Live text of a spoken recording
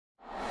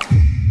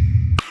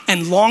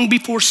And long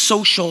before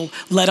social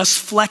let us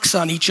flex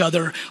on each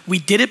other, we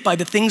did it by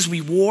the things we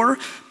wore,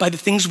 by the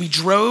things we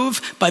drove,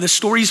 by the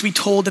stories we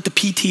told at the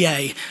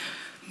PTA.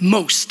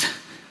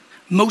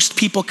 Most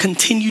people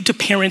continue to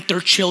parent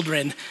their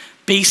children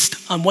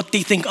based on what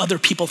they think other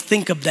people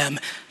think of them,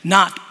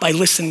 not by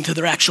listening to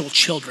their actual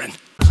children.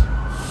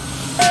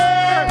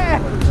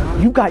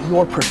 You got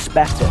your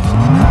perspective.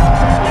 I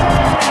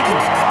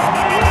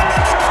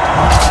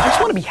just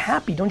want to be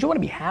happy. Don't you want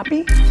to be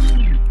happy?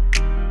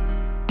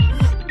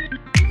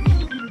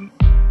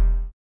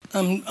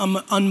 I'm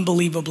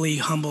unbelievably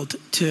humbled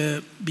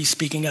to be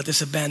speaking at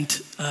this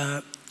event.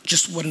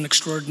 Just what an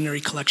extraordinary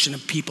collection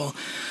of people.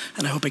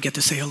 And I hope I get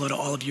to say hello to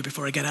all of you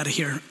before I get out of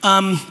here.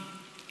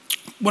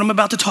 What I'm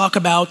about to talk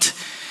about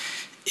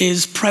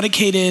is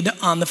predicated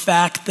on the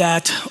fact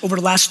that over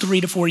the last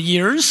 3 to 4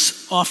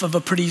 years, off of a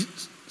pretty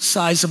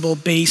sizable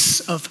base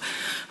of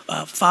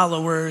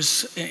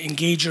followers,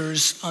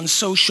 engagers on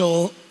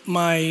social,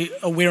 my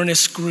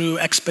awareness grew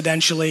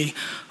exponentially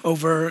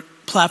over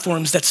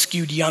platforms that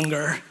skewed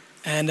younger.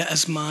 And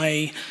as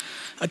my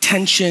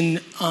attention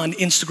on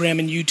Instagram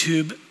and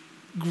YouTube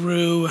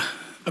grew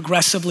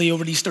aggressively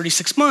over these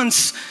 36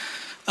 months,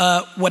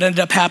 what ended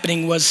up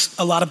happening was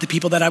a lot of the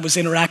people that I was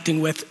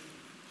interacting with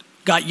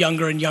got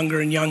younger and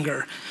younger and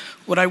younger.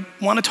 What I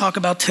want to talk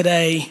about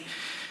today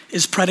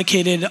is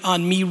predicated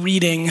on me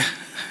reading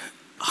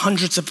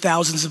hundreds of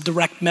thousands of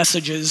direct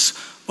messages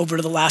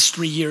over the last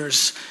 3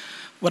 years.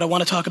 What I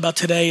want to talk about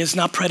today is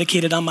not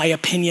predicated on my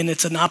opinion.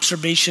 It's an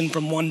observation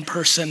from one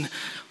person,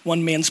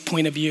 one man's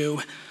point of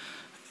view.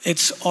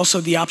 It's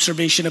also the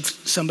observation of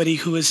somebody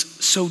who is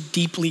so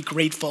deeply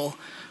grateful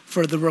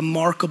for the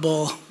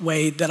remarkable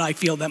way that I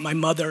feel that my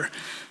mother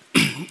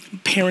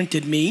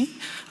parented me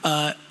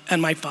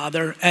and my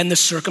father, and the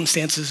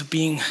circumstances of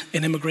being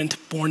an immigrant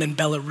born in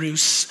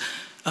Belarus,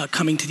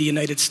 coming to the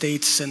United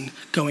States and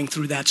going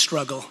through that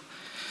struggle.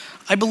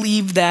 I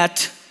believe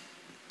that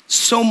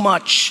so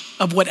much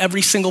of what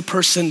every single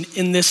person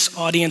in this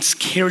audience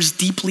cares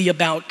deeply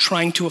about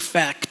trying to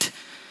affect,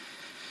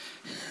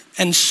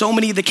 and so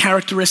many of the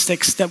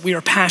characteristics that we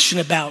are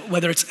passionate about,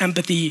 whether it's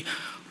empathy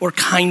or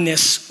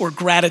kindness or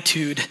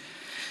gratitude,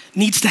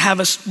 needs to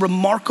have a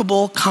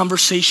remarkable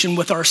conversation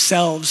with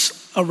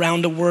ourselves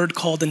around a word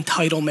called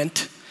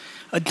entitlement.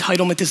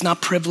 Entitlement is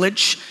not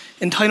privilege.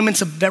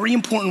 Entitlement's a very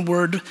important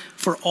word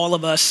for all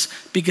of us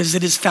because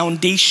it is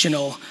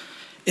foundational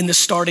in the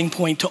starting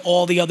point to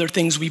all the other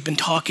things we've been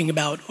talking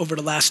about over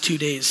the last 2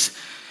 days.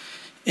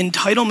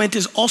 Entitlement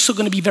is also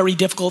going to be very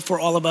difficult for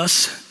all of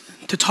us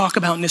to talk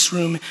about in this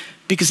room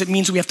because it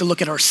means we have to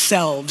look at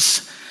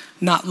ourselves,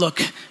 not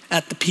look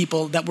at the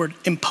people that we're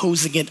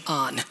imposing it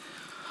on.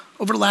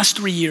 Over the last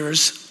 3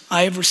 years,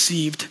 I have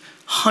received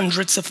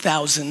hundreds of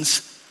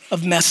thousands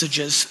of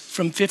messages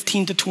from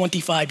 15 to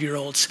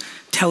 25-year-olds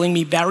telling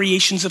me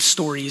variations of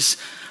stories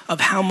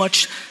of how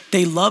much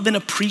they love and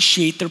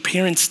appreciate their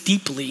parents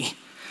deeply,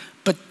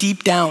 but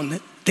deep down,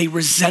 they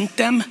resent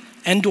them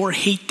and or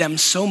hate them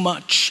so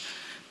much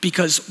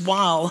because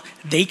while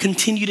they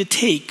continue to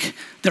take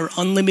their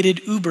unlimited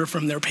Uber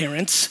from their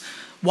parents,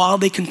 while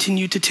they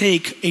continue to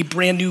take a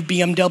brand new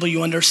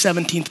BMW on their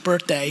 17th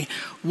birthday,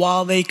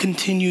 while they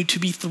continue to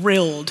be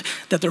thrilled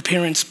that their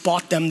parents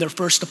bought them their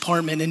first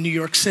apartment in New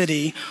York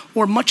City,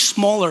 or much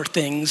smaller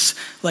things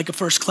like a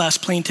first-class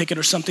plane ticket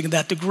or something of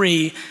that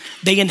degree,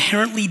 they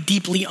inherently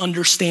deeply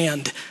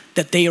understand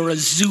that they are a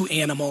zoo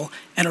animal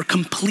and are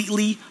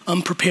completely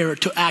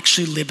unprepared to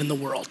actually live in the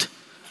world.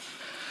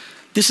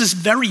 This is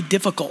very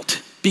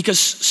difficult because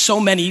so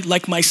many,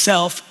 like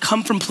myself,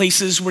 come from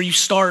places where you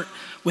start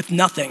with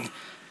nothing.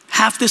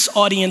 Half this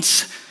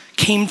audience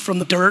came from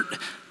the dirt.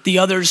 The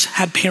others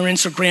had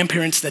parents or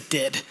grandparents that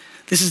did.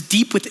 This is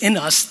deep within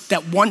us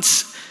that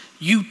once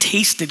you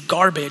tasted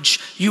garbage,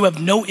 you have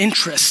no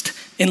interest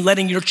in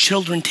letting your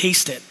children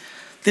taste it.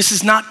 This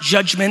is not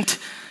judgment.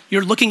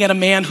 You're looking at a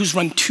man who's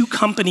run 2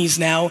 companies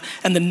now,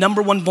 and the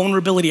 #1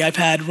 vulnerability I've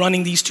had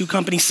running these 2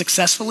 companies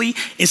successfully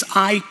is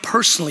I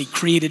personally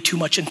created too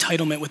much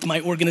entitlement with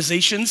my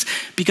organizations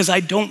because I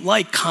don't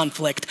like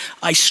conflict.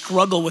 I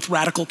struggle with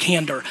radical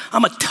candor.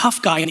 I'm a tough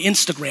guy on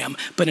Instagram,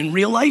 but in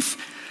real life,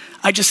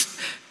 I just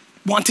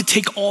want to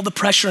take all the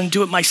pressure and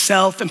do it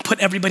myself and put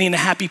everybody in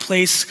a happy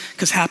place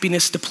because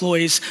happiness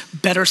deploys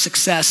better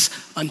success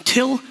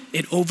until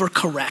it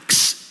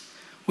overcorrects.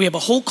 We have a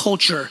whole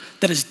culture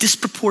that is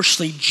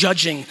disproportionately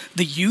judging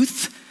the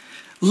youth,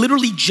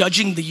 literally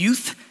judging the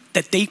youth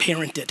that they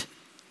parented.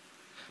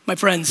 My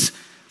friends,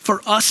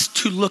 for us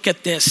to look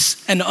at this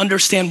and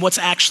understand what's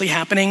actually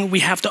happening, we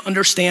have to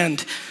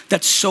understand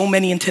that so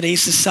many in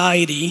today's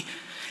society,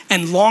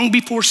 and long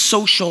before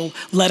social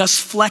let us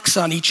flex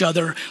on each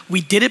other,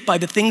 we did it by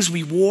the things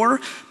we wore,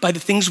 by the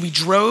things we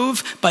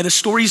drove, by the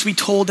stories we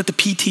told at the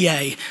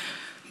PTA.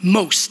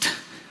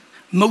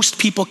 Most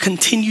people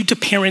continue to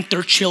parent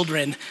their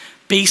children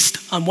based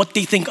on what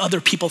they think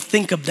other people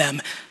think of them,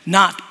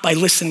 not by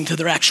listening to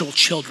their actual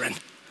children.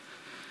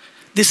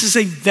 This is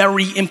a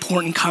very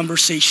important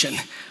conversation.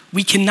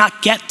 We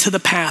cannot get to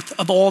the path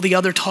of all the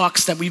other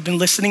talks that we've been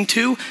listening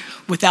to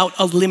without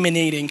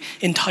eliminating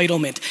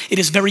entitlement. It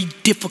is very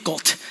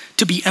difficult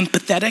to be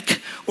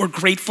empathetic or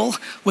grateful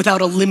without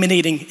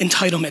eliminating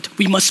entitlement.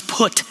 We must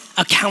put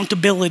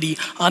accountability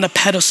on a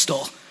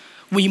pedestal.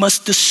 We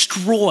must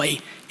destroy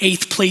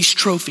 8th place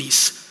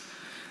trophies.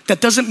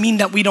 That doesn't mean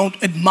that we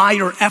don't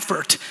admire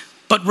effort,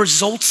 but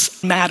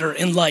results matter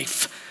in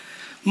life.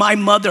 My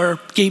mother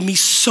gave me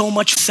so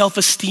much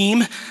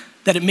self-esteem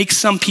that it makes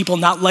some people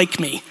not like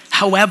me.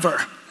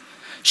 However,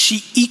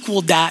 she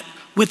equaled that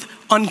with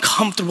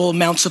uncomfortable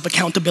amounts of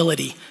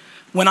accountability.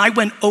 When I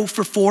went 0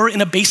 for 4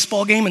 in a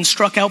baseball game and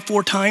struck out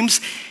 4 times,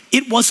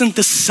 it wasn't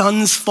the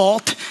sun's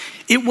fault.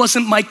 It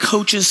wasn't my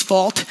coach's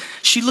fault.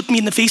 She looked me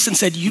in the face and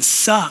said, "You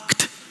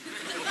sucked."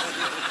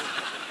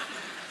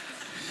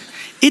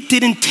 It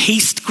didn't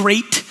taste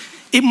great.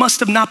 It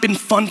must have not been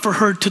fun for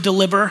her to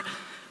deliver,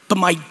 but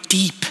my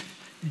deep,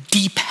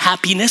 deep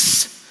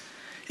happiness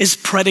is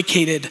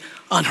predicated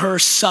on her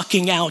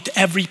sucking out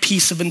every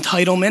piece of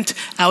entitlement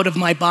out of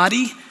my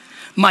body,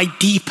 my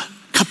deep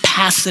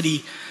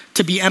capacity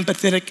to be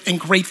empathetic and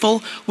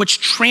grateful, which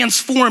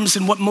transforms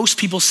in what most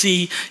people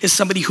see is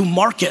somebody who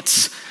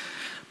markets.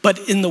 But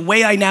in the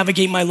way I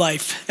navigate my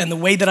life and the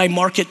way that I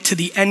market to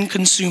the end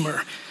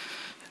consumer,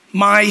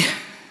 my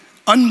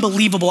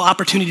unbelievable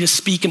opportunity to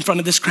speak in front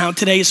of this crowd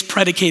today is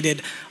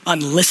predicated on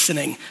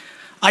listening.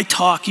 I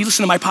talk, you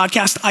listen to my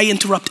podcast, I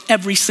interrupt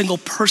every single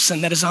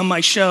person that is on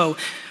my show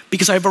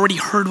because I've already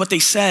heard what they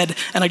said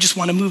and I just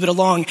want to move it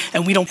along,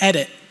 and we don't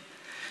edit.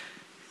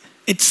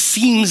 It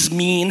seems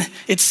mean,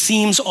 it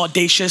seems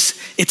audacious,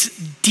 it's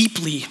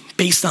deeply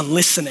based on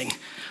listening.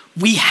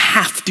 We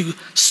have to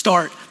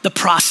start the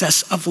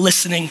process of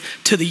listening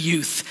to the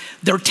youth.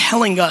 They're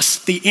telling us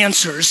the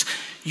answers.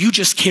 You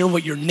just care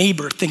what your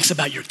neighbor thinks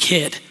about your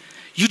kid.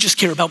 You just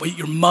care about what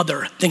your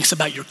mother thinks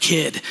about your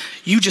kid.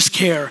 You just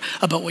care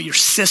about what your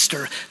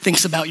sister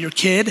thinks about your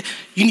kid.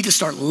 You need to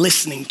start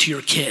listening to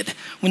your kid.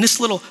 When this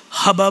little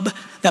hubbub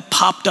that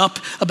popped up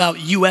about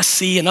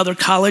USC and other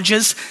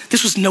colleges,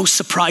 this was no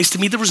surprise to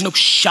me. There was no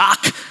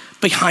shock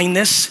behind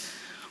this.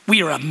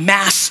 We are a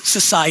mass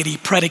society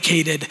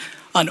predicated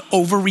on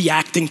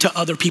overreacting to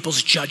other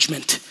people's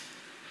judgment.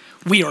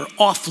 We are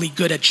awfully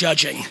good at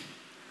judging.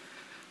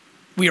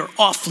 We are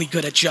awfully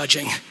good at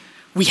judging.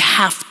 We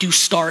have to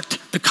start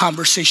the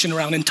conversation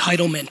around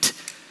entitlement.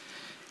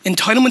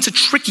 Entitlement's a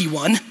tricky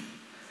one.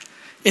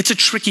 It's a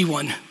tricky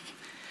one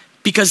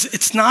because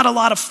it's not a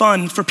lot of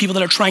fun for people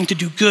that are trying to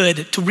do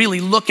good to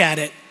really look at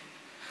it.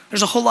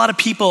 There's a whole lot of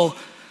people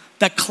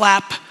that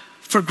clap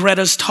for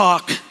Greta's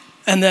talk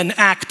and then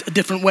act a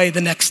different way the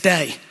next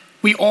day.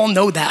 We all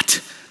know that.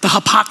 The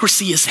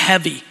hypocrisy is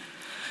heavy.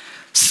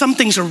 Some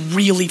things are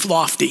really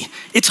lofty.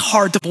 It's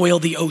hard to boil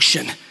the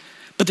ocean.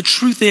 But the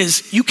truth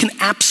is, you can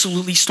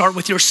absolutely start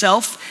with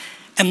yourself,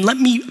 and let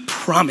me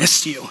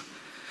promise you,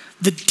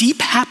 the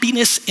deep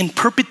happiness in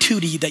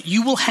perpetuity that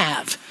you will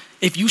have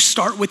if you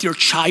start with your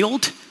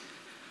child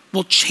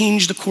will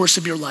change the course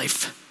of your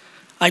life.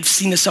 I've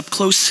seen this up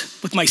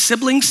close with my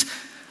siblings.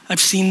 I've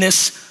seen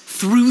this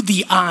through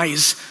the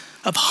eyes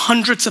of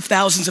hundreds of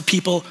thousands of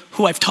people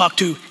who I've talked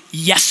to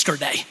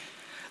yesterday.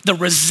 The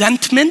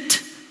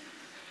resentment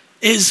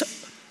is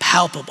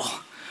palpable.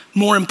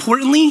 More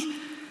importantly,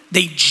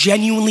 they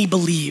genuinely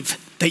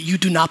believe that you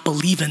do not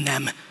believe in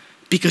them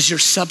because you're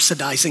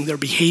subsidizing their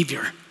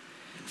behavior.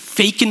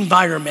 Fake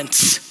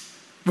environments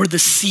were the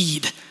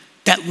seed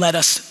that led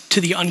us to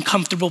the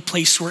uncomfortable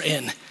place we're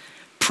in,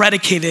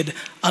 predicated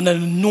on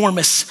an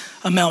enormous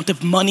amount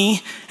of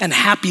money and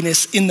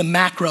happiness in the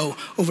macro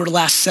over the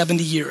last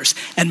 70 years.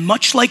 And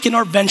much like in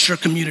our venture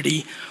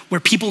community, where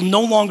people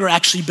no longer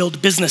actually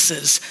build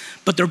businesses,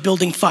 but they're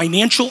building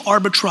financial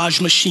arbitrage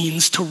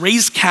machines to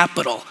raise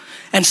capital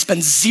and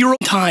spend zero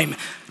time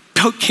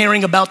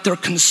caring about their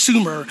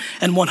consumer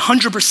and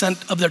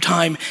 100% of their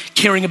time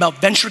caring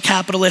about venture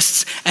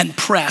capitalists and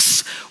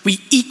press, we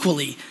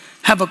equally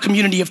have a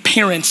community of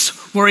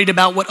parents worried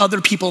about what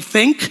other people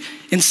think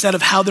instead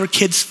of how their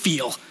kids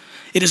feel.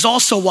 It is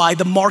also why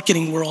the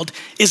marketing world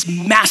is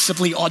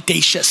massively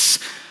audacious.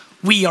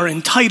 We are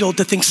entitled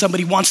to think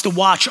somebody wants to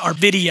watch our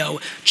video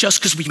just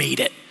because we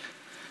made it.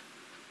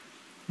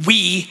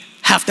 We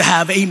have to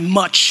have a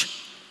much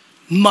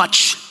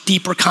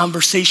deeper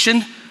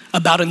conversation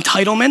about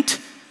entitlement.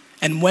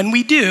 And when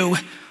we do,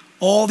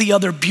 all the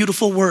other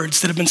beautiful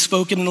words that have been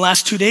spoken in the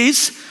last 2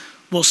 days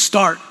will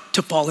start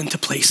to fall into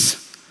place.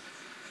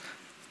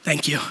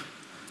 Thank you.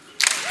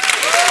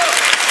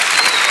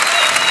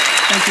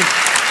 Thank you.